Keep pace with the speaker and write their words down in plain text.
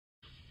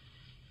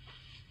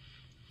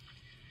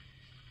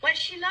What's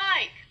she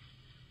like?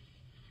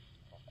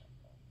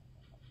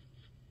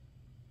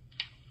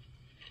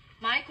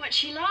 Mike, what's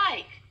she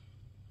like?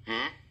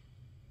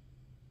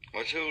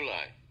 What's who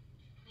like?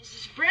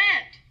 Mrs. Brent.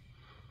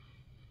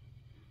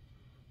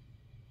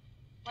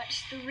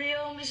 What's the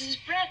real Mrs.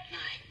 Brent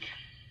like?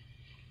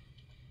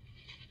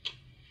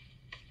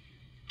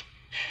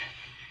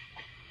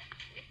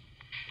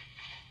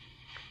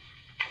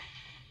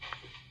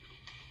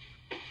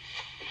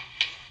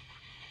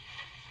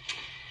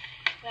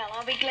 Well,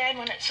 I'll be glad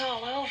when it's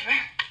all over.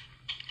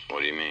 What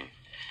do you mean?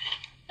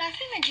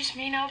 Nothing, I just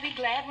mean I'll be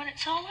glad when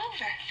it's all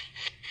over.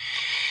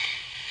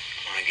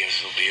 I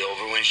guess it'll be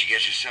over when she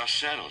gets herself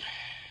settled.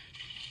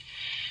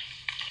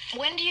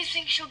 When do you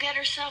think she'll get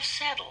herself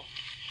settled?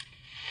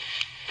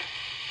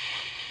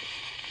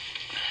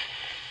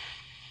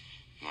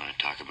 Want to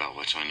talk about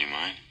what's on your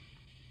mind?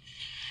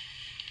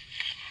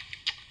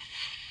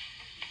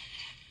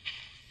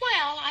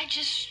 Well, I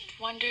just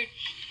wondered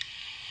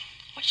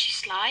what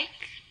she's like.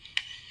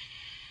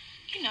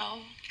 You know,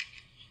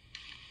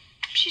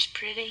 she's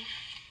pretty.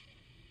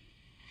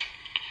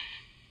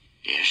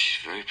 Yes,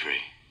 she's very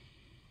pretty.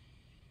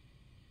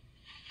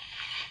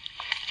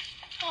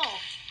 Oh.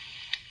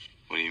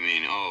 What do you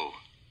mean, oh?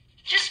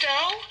 Just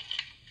oh.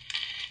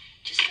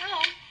 Just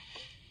oh.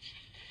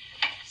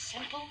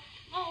 Simple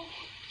oh.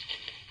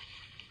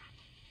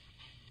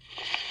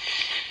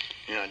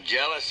 You're not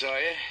jealous, are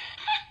you?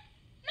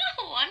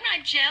 No, I'm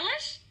not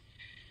jealous.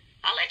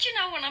 I'll let you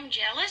know when I'm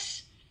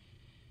jealous.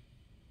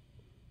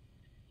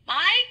 Mike?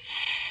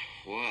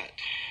 What?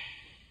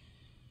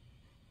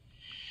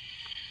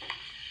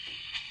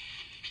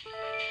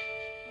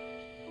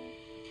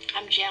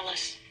 I'm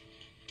jealous.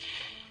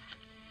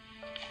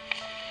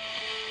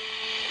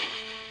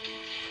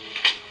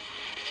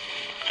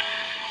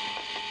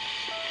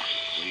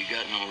 Well, you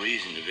got no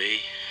reason to be.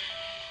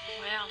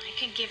 Well, I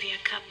can give you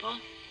a couple.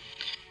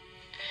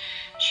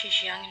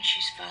 She's young and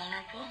she's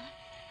vulnerable.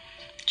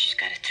 She's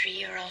got a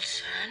 3-year-old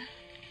son.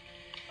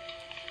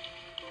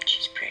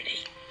 She's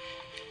pretty.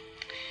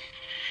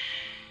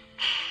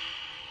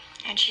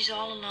 And she's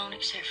all alone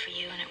except for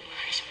you, and it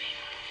worries me.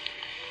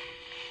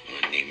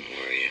 Well, it needn't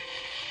worry you.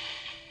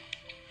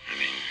 I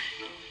mean,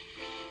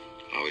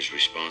 I was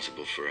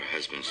responsible for her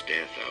husband's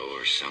death. I owe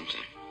her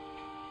something.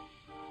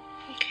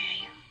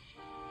 Okay.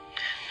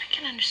 I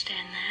can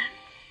understand that.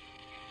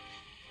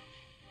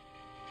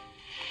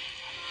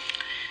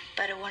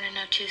 But I want to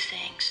know 2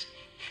 things.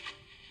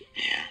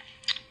 Yeah?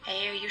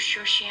 A, are you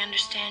sure she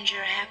understands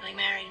you're a happily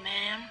married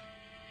man?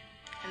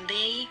 And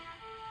B,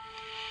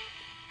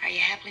 are you a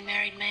happily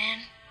married man?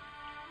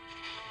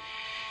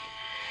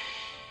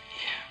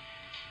 Yeah.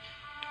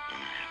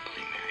 I'm a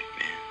happily married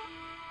man.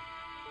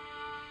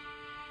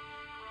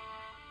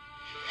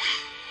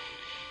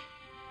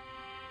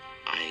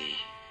 I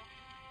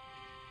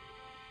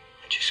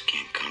just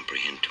can't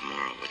comprehend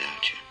tomorrow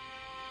without you.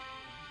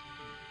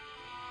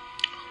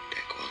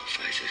 That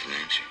qualifies as an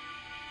answer.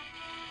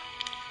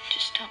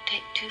 Just don't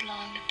take too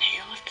long to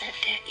pay off that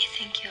debt